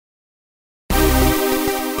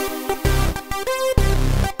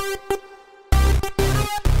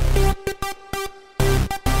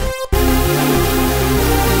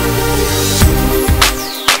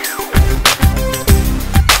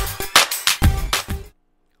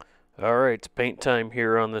Alright, it's paint time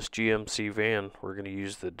here on this GMC van. We're going to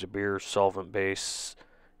use the DeBeer solvent base,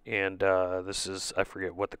 and this is, I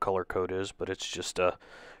forget what the color code is, but it's just a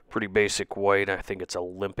pretty basic white. I think it's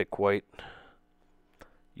Olympic white.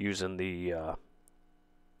 Using the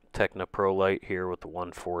Tekna pro-lite here with the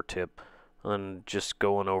 1.4 tip, and just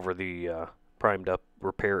going over the primed up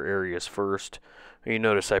repair areas first. You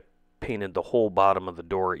notice I painted the whole bottom of the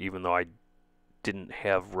door even though I didn't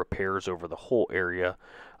have repairs over the whole area.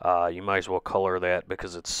 You might as well color that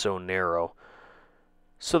because it's so narrow,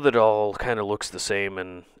 so that it all kind of looks the same,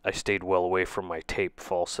 and I stayed well away from my tape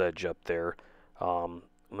false edge up there. I'm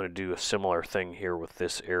going to do a similar thing here with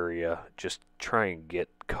this area, just try and get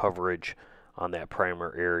coverage on that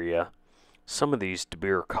primer area. Some of these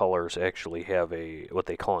DeBeer colors actually have a what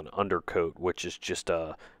they call an undercoat, which is just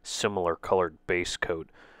a similar colored base coat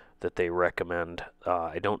that they recommend.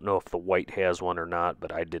 I don't know if the white has one or not,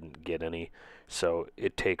 but I didn't get any, so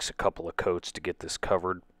it takes a couple of coats to get this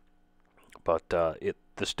covered. But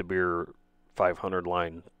this DeBeer 500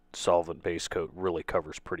 line solvent base coat really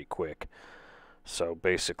covers pretty quick. So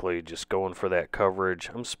basically just going for that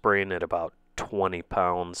coverage. I'm spraying at about 20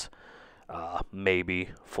 pounds, maybe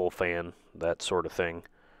full fan, that sort of thing.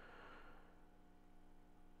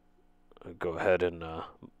 Go ahead and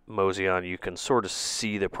mosey on. You can sort of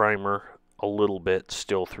see the primer a little bit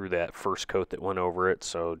still through that first coat that went over it,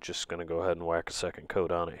 so just going to go ahead and whack a second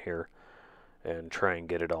coat on it here and try and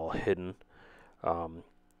get it all hidden.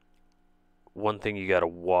 One thing you got to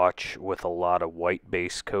watch with a lot of white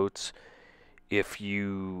base coats, if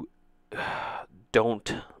you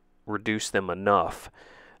don't reduce them enough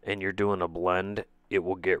and you're doing a blend, it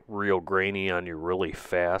will get real grainy on you really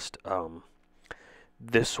fast.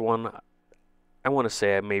 This one, I want to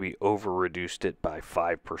say I maybe over-reduced it by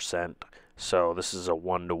 5%. So this is a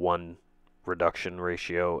 1-to-1 reduction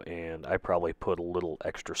ratio, and I probably put a little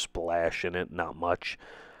extra splash in it, not much.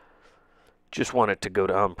 Just want it to go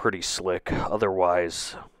down pretty slick.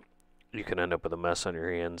 Otherwise, you can end up with a mess on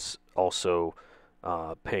your hands. Also,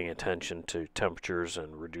 paying attention to temperatures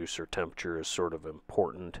and reducer temperature is sort of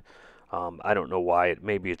important. I don't know why.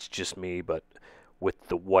 Maybe it's just me, but with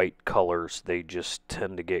the white colors, they just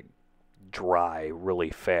tend to get dry really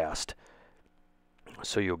fast,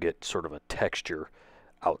 so you'll get sort of a texture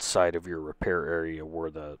outside of your repair area where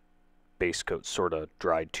the base coat sort of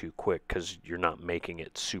dried too quick because you're not making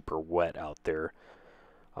it super wet out there.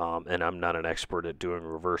 And I'm not an expert at doing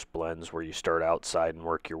reverse blends where you start outside and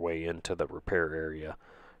work your way into the repair area,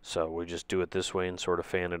 so we just do it this way and sort of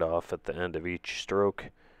fan it off at the end of each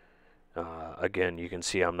stroke. Again, you can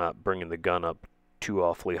see I'm not bringing the gun up too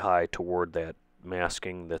awfully high toward that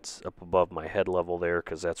masking that's up above my head level there,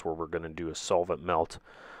 because that's where we're going to do a solvent melt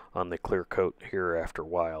on the clear coat here after a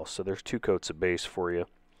while. So there's 2 coats of base for you,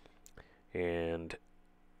 and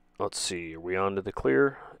let's see, are we on to the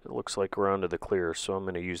clear? It looks like we're on to the clear, so I'm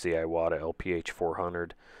going to use the Iwata LPH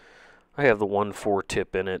 400. I have the 1.4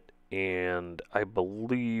 tip in it, and I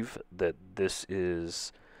believe that this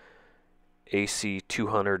is AC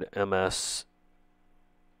 200 MS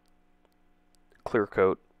clear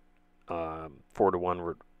coat,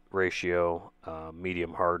 4-to-1 ratio,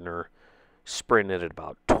 medium hardener, spraying it at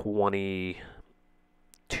about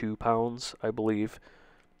 22 pounds, I believe.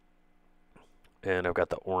 And I've got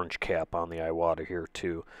the orange cap on the Iwata here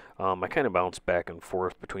too. I kind of bounce back and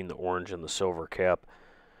forth between the orange and the silver cap.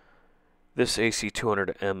 This AC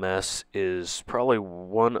 200 MS is probably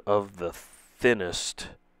one of the thinnest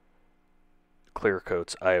clear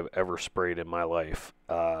coats I have ever sprayed in my life.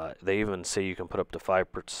 They even say you can put up to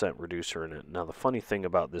 5% reducer in it. Now the funny thing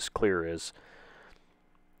about this clear is,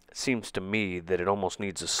 it seems to me that it almost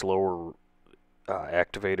needs a slower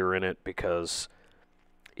activator in it, because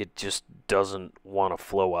it just doesn't want to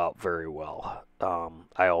flow out very well.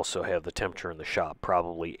 I also have the temperature in the shop,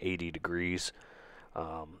 probably 80 degrees,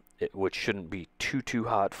 which shouldn't be too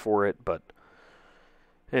hot for it, but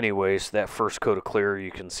anyways, that first coat of clear,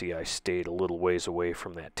 you can see I stayed a little ways away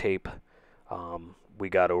from that tape. We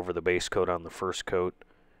got over the base coat on the first coat,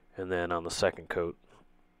 and then on the second coat,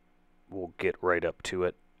 we'll get right up to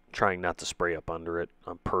it, trying not to spray up under it.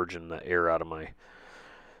 I'm purging the air out of my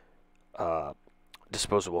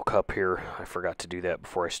disposable cup here. I forgot to do that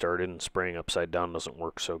before I started, and spraying upside down doesn't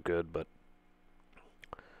work so good, but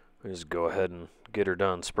just go ahead and get her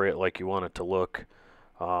done. Spray it like you want it to look.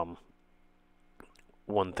 One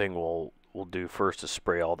thing we'll do first is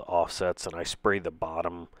spray all the offsets, and I spray the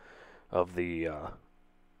bottom of the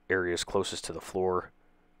areas closest to the floor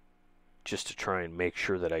just to try and make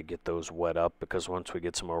sure that I get those wet up, because once we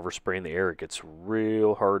get some overspray in the air, it gets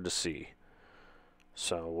real hard to see.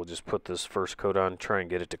 So we'll just put this first coat on, try and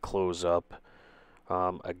get it to close up.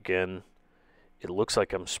 Again, it looks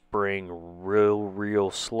like I'm spraying real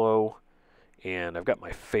slow, and I've got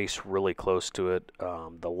my face really close to it.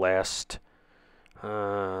 The last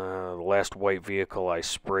white vehicle I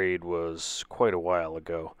sprayed was quite a while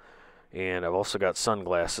ago. And I've also got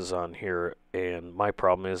sunglasses on here, and my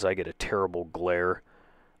problem is I get a terrible glare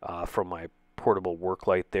from my portable work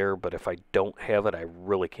light there, but if I don't have it, I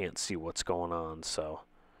really can't see what's going on, so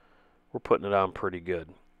we're putting it on pretty good.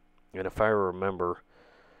 And if I remember,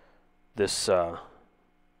 this I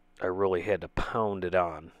really had to pound it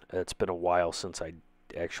on. It's been a while since I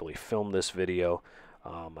actually filmed this video.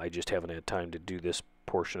 I just haven't had time to do this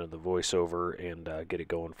portion of the voiceover and get it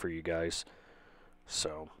going for you guys.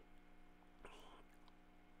 So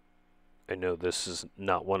I know this is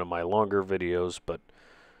not one of my longer videos, but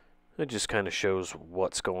it just kind of shows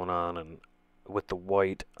what's going on. And with the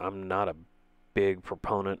white, I'm not a big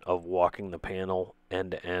proponent of walking the panel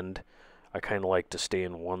end to end. I kind of like to stay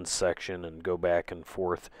in one section and go back and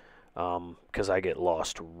forth because I get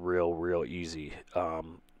lost real easy.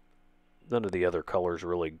 None of the other colors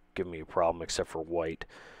really give me a problem except for white.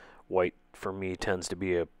 White for me tends to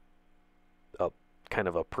be a kind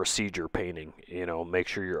of a procedure painting. You know, make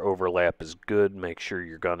sure your overlap is good, make sure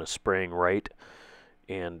your gun is spraying right,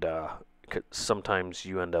 and sometimes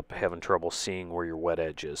you end up having trouble seeing where your wet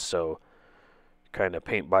edge is. So kind of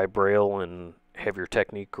paint by braille and have your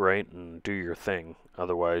technique right and do your thing.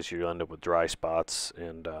 Otherwise you end up with dry spots,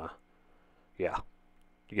 and yeah,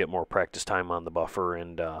 you get more practice time on the buffer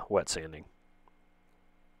and wet sanding.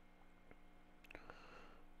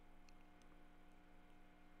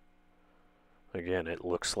 Again, it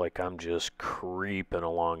looks like I'm just creeping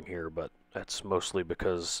along here, but that's mostly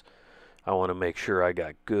because I want to make sure I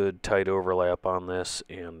got good tight overlap on this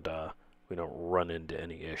and we don't run into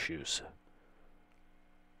any issues.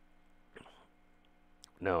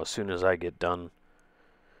 Now, as soon as I get done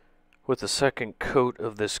with the second coat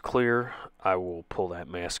of this clear, I will pull that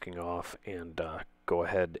masking off and go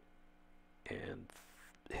ahead and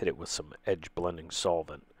hit it with some edge blending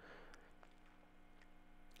solvent.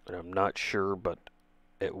 And I'm not sure, but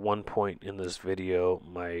at one point in this video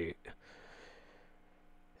my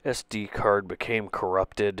SD card became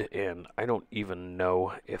corrupted, and I don't even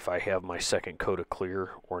know if I have my second coat of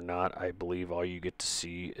clear or not. I believe all you get to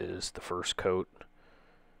see is the first coat,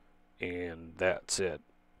 and that's it,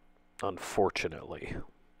 unfortunately.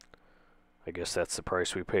 I guess that's the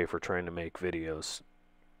price we pay for trying to make videos.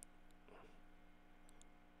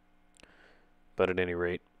 But at any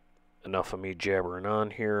rate, enough of me jabbering on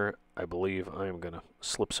here. I believe I'm going to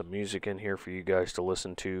slip some music in here for you guys to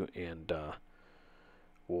listen to, and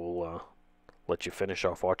we'll let you finish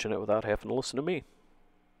off watching it without having to listen to me.